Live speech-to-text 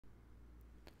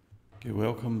Okay,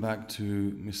 welcome back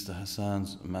to Mr.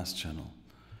 Hassan's Maths channel,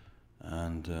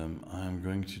 and I am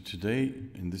going to today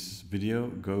in this video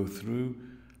go through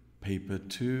paper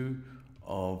 2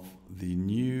 of the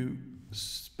new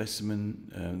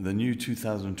specimen, the new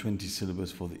 2020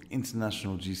 syllabus for the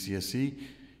International GCSE,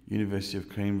 University of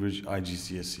Cambridge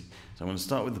IGCSE. So I'm going to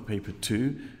start with the paper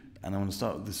 2, and I'm going to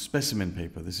start with the specimen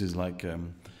paper. This is like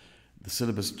the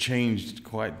syllabus changed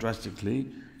quite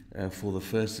drastically for the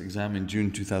first exam in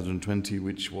June 2020,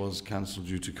 which was cancelled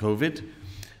due to COVID.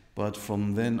 But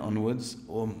from then onwards,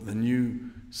 the new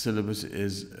syllabus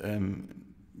is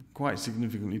quite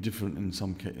significantly different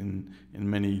in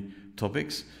many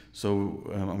topics. So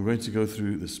I'm going to go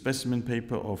through the specimen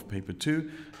paper of paper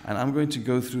 2, and I'm going to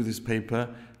go through this paper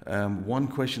one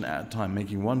question at a time,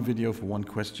 making one video for one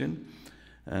question.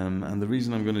 And the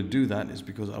reason I'm going to do that is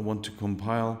because I want to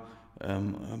compile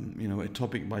a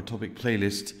topic by topic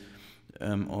playlist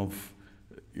of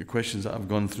questions that I've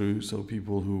gone through, so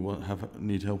people who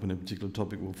need help in a particular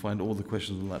topic will find all the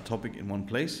questions on that topic in one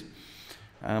place.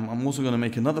 I'm also going to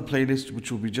make another playlist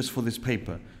which will be just for this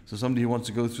paper, so somebody who wants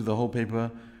to go through the whole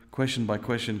paper question by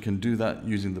question can do that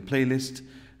using the playlist,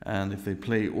 and if they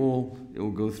play all, it will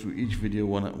go through each video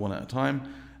one at a time,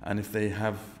 and if they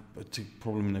have a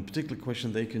problem in a particular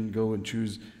question, they can go and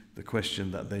choose the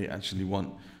question that they actually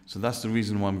want. So that's the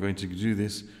reason why I'm going to do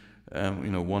this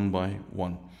one by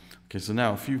one. Okay, so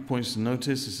now a few points to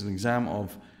notice. It's an exam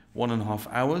of 1.5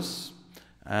 hours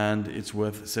and it's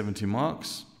worth 70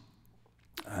 marks,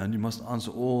 and you must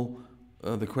answer all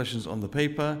the questions on the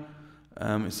paper.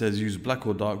 It says use black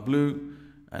or dark blue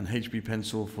and HB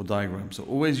pencil for diagrams. So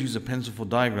always use a pencil for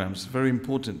diagrams. It's very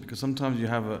important because sometimes you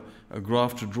have a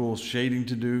graph to draw, shading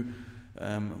to do,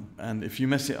 and if you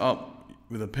mess it up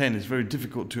with a pen, it's very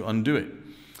difficult to undo it.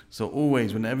 So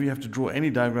always, whenever you have to draw any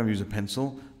diagram, use a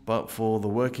pencil, but for the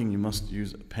working you must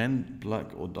use a pen, black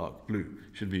or dark blue.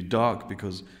 It should be dark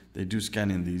because they do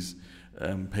scan in these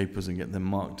papers and get them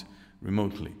marked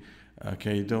remotely.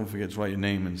 Okay, don't forget to write your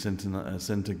name and center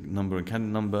number and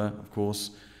candidate number, of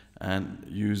course, and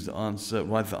use the answer,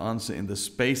 write the answer in the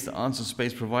space, the answer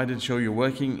space provided. Show you're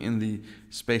working in the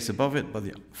space above it, but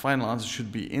the final answer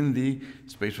should be in the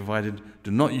space provided.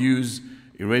 Do not use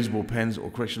erasable pens or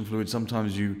correction fluid.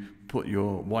 Sometimes you put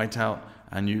your white out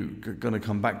and you're going to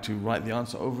come back to write the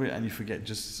answer over it and you forget,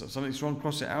 just something's wrong,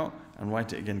 cross it out and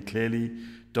write it again clearly.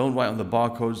 Don't write on the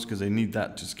barcodes because they need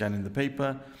that to scan in the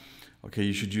paper. Okay,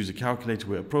 you should use a calculator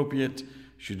where appropriate.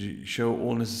 Should show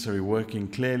all necessary working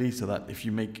clearly so that if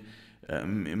you make a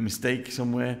mistake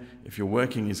somewhere, if your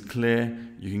working is clear,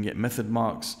 you can get method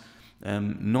marks.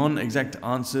 Non-exact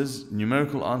answers,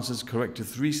 numerical answers correct to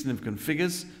 3 significant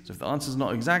figures. So if the answer is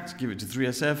not exact, give it to 3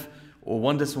 SF or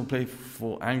 1 decimal place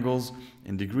for angles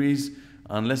in degrees,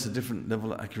 unless a different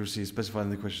level of accuracy is specified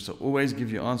in the question. So always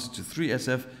give your answer to 3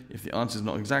 SF if the answer is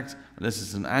not exact, unless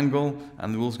it's an angle,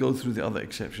 and we'll go through the other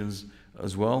exceptions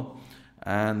as well,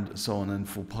 and so on. And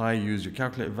for pi, use your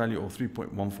calculator value or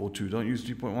 3.142. Don't use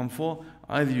 3.14,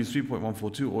 either use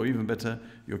 3.142 or even better,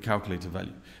 your calculator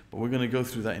value. But we're going to go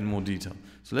through that in more detail.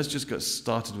 So let's just get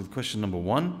started with question number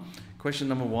 1. Question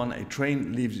number 1, a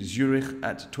train leaves Zurich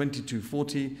at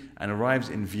 22:40 and arrives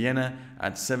in Vienna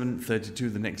at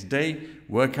 7:32 the next day.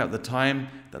 Work out the time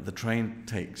that the train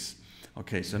takes.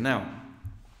 Okay, so now,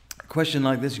 a question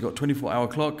like this, you've got 24-hour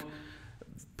clock.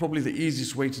 Probably the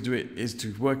easiest way to do it is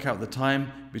to work out the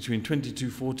time between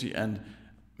 22:40 and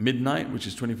midnight, which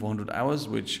is 2400 hours,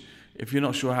 which if you're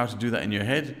not sure how to do that in your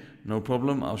head, no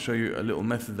problem. I'll show you a little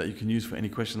method that you can use for any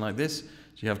question like this.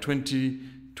 So you have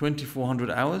 2400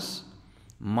 hours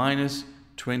minus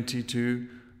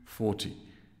 2240.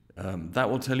 That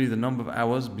will tell you the number of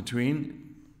hours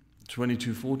between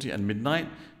 2240 and midnight.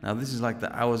 Now this is like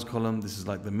the hours column, this is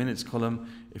like the minutes column.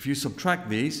 If you subtract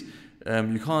these,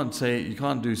 you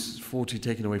can't do 40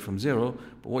 taken away from 0,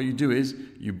 but what you do is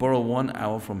you borrow 1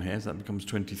 hour from here, so that becomes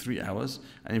 23 hours,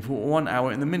 and you put 1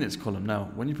 hour in the minutes column. Now,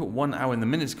 when you put 1 hour in the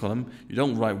minutes column, you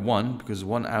don't write 1 because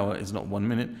 1 hour is not 1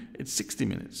 minute, it's 60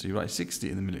 minutes. So you write 60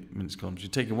 in the minutes column. So you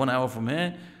take 1 hour from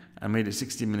here and made it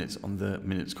 60 minutes on the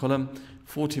minutes column.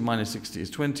 40 minus 60 is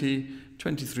 20.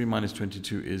 23 minus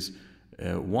 22 is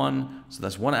 1. So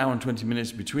that's 1 hour and 20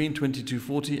 minutes between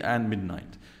 22:40 and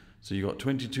midnight. So you got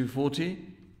 22:40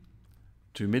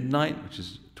 to midnight, which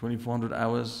is 2400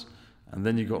 hours, and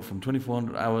then you got from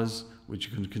 2400 hours, which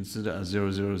you can consider as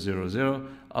 0000,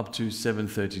 up to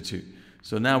 7:32.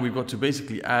 So now we've got to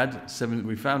basically add 7.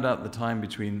 We found out the time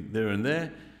between there and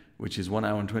there, which is 1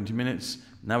 hour and 20 minutes.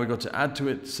 Now we've got to add to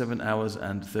it 7 hours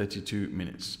and 32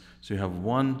 minutes. So you have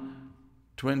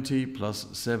 120 plus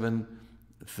 7,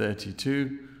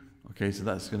 32. Okay, so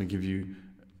that's going to give you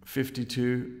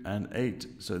 52 and 8.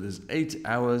 So there's 8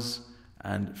 hours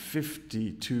and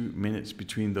 52 minutes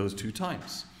between those two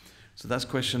times. So that's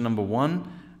question number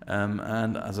 1.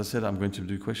 And as I said, I'm going to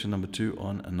do question number 2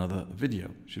 on another video.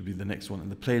 Should be the next one in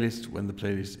the playlist when the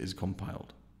playlist is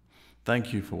compiled.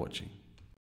 Thank you for watching.